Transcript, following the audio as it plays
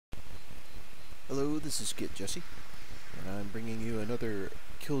Hello, this is GetJesse, and I'm bringing you another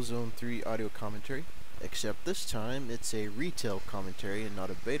Killzone 3 audio commentary, except this time it's a retail commentary and not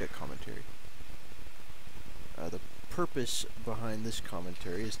a beta commentary. The purpose behind this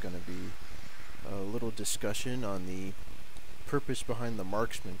commentary is going to be a little discussion on the purpose behind the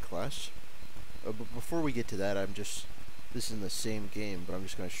Marksman class. But before we get to that, this is in the same game, but I'm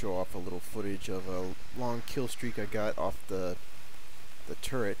just going to show off a little footage of a long kill streak I got off the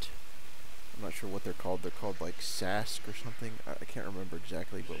turret. I'm not sure what they're called. They're called like Sask or something. I can't remember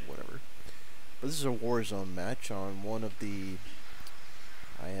exactly, but whatever. But this is a Warzone match on one of the...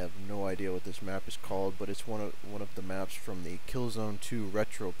 I have no idea what this map is called, but it's one of the maps from the Killzone 2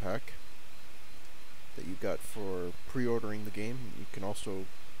 Retro Pack that you got for pre-ordering the game. You can also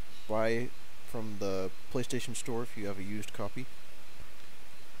buy from the PlayStation Store if you have a used copy.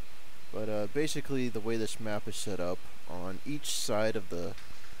 But basically, the way this map is set up, on each side of the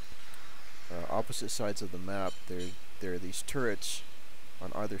opposite sides of the map, there are these turrets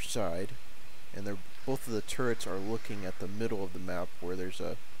on either side, and both of the turrets are looking at the middle of the map, where there's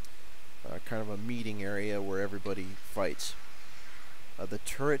a kind of a meeting area where everybody fights. The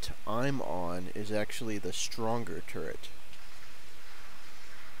turret I'm on is actually the stronger turret,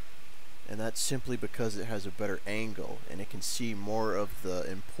 and that's simply because it has a better angle and it can see more of the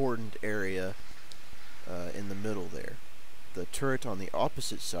important area in the middle there. The turret on the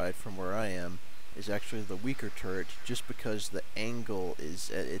opposite side from where I am is actually the weaker turret, just because the angle it's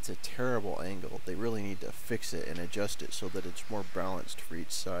a terrible angle. They really need to fix it and adjust it so that it's more balanced for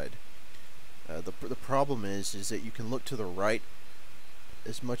each side. The problem is that you can look to the right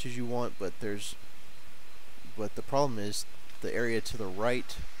as much as you want, but the problem is the area to the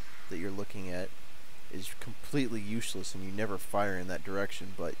right that you're looking at is completely useless, and you never fire in that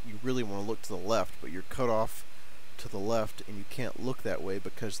direction. But you really want to look to the left, but you're cut off to the left, and you can't look that way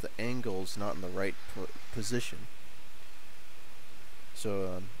because the angle's not in the right position.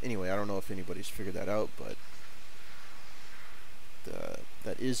 So anyway, I don't know if anybody's figured that out, but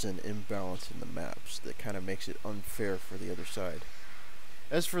that is an imbalance in the maps that kind of makes it unfair for the other side.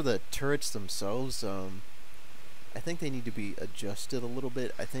 As for the turrets themselves, I think they need to be adjusted a little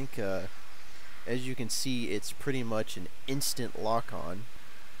bit. I think as you can see, it's pretty much an instant lock-on.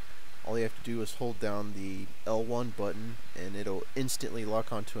 All you have to do is hold down the L1 button and it'll instantly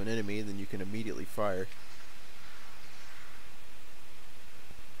lock onto an enemy, and then you can immediately fire.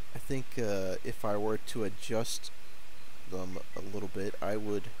 I think if I were to adjust them a little bit, I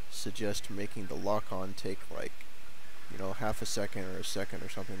would suggest making the lock-on take like, half a second or a second or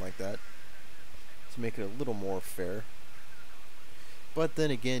something like that, to make it a little more fair. But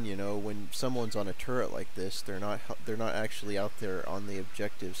then again, when someone's on a turret like this, they're not actually out there on the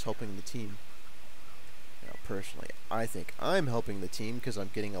objectives helping the team. Now, personally, I think I'm helping the team because I'm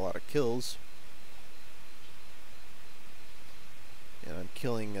getting a lot of kills, and I'm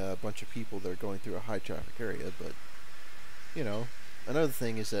killing a bunch of people that are going through a high traffic area. But another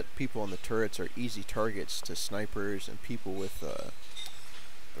thing is that people on the turrets are easy targets to snipers and people with the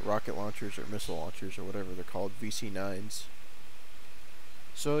rocket launchers or missile launchers or whatever they're called, VC9s.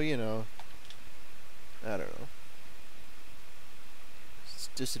 So, I don't know. It's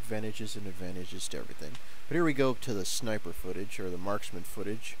disadvantages and advantages to everything. But here we go to the sniper footage, or the marksman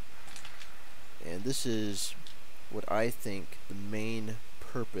footage. And this is what I think the main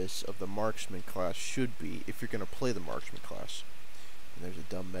purpose of the marksman class should be if you're going to play the marksman class. And there's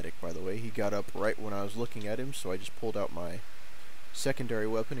a dumb medic, by the way. He got up right when I was looking at him, so I just pulled out my secondary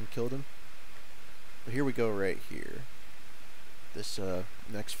weapon and killed him. But here we go right here. This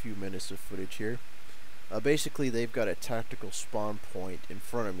next few minutes of footage here. Basically, they've got a tactical spawn point in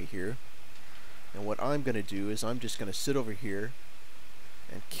front of me here, and what I'm going to do is I'm just going to sit over here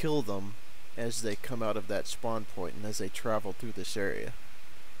and kill them as they come out of that spawn point and as they travel through this area.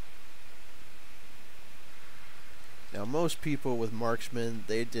 Now, most people with marksmen,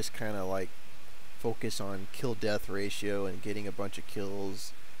 they just kind of like focus on kill-death ratio and getting a bunch of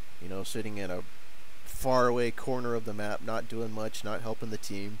kills, sitting in a faraway corner of the map, not doing much, not helping the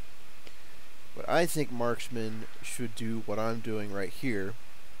team. But I think marksmen should do what I'm doing right here,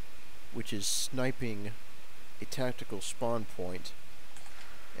 which is sniping a tactical spawn point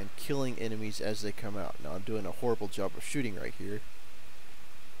and killing enemies as they come out. Now, I'm doing a horrible job of shooting right here,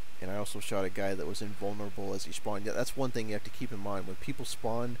 and I also shot a guy that was invulnerable as he spawned. Yeah, that's one thing you have to keep in mind. When people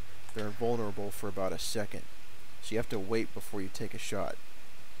spawn, they're invulnerable for about a second, so you have to wait before you take a shot.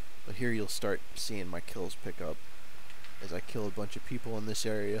 But here you'll start seeing my kills pick up as I kill a bunch of people in this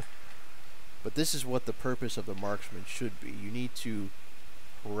area. But this is what the purpose of the marksman should be. You need to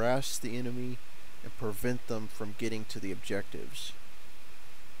harass the enemy and prevent them from getting to the objectives.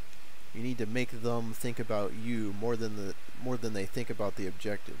 You need to make them think about you more than they think about the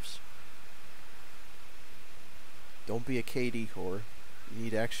objectives. Don't be a KD whore. You need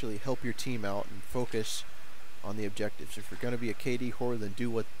to actually help your team out and focus on the objectives. If you're going to be a KD whore, then do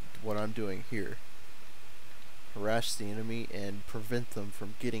what I'm doing here. Harass the enemy and prevent them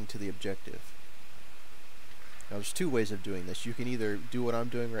from getting to the objective. Now there's two ways of doing this. You can either do what I'm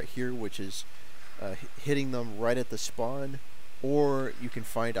doing right here, which is hitting them right at the spawn, or you can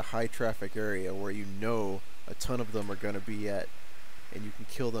find a high traffic area where you know a ton of them are going to be at, and you can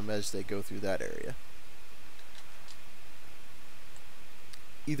kill them as they go through that area.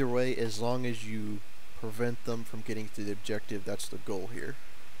 Either way, as long as you prevent them from getting to the objective, that's the goal here.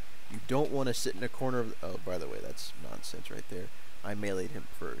 You don't want to sit in a corner of... Oh, by the way, that's nonsense right there. I meleeed him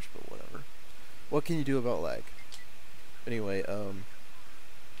first, but whatever. What can you do about lag? Anyway,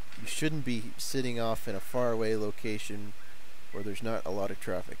 you shouldn't be sitting off in a faraway location where there's not a lot of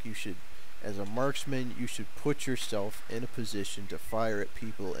traffic. You should, as a marksman, you should put yourself in a position to fire at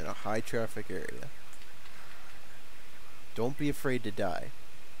people in a high traffic area. Don't be afraid to die.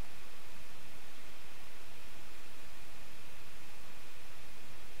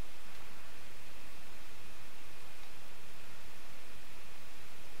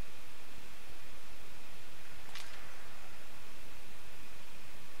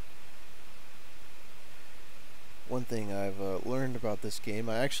 One thing I've learned about this game,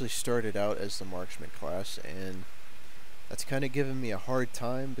 I actually started out as the marksman class, and that's kind of given me a hard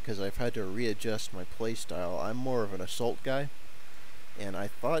time because I've had to readjust my playstyle. I'm more of an assault guy, and I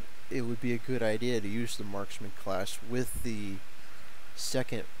thought it would be a good idea to use the marksman class with the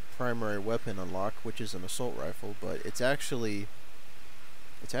second primary weapon unlock, which is an assault rifle, but it's actually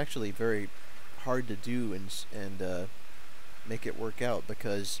very hard to do and make it work out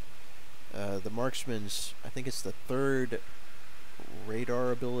because the marksman's, I think it's the third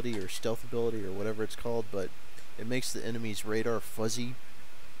radar ability or stealth ability or whatever it's called, but it makes the enemy's radar fuzzy,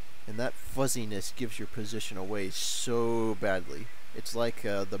 and that fuzziness gives your position away so badly. It's like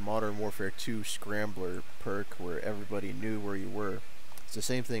the Modern Warfare 2 Scrambler perk where everybody knew where you were. It's the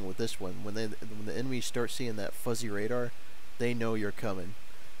same thing with this one. When the enemies start seeing that fuzzy radar, they know you're coming.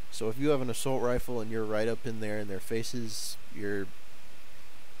 So if you have an assault rifle and you're right up in there in their faces,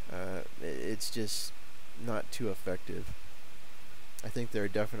 it's just not too effective. I think there are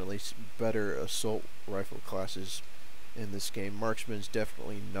definitely better assault rifle classes in this game. Marksman's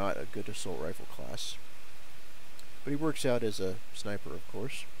definitely not a good assault rifle class, but he works out as a sniper, of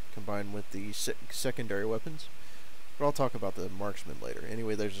course, combined with the secondary weapons. But I'll talk about the marksman later.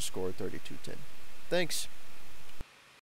 Anyway, there's a score of 32-10. Thanks.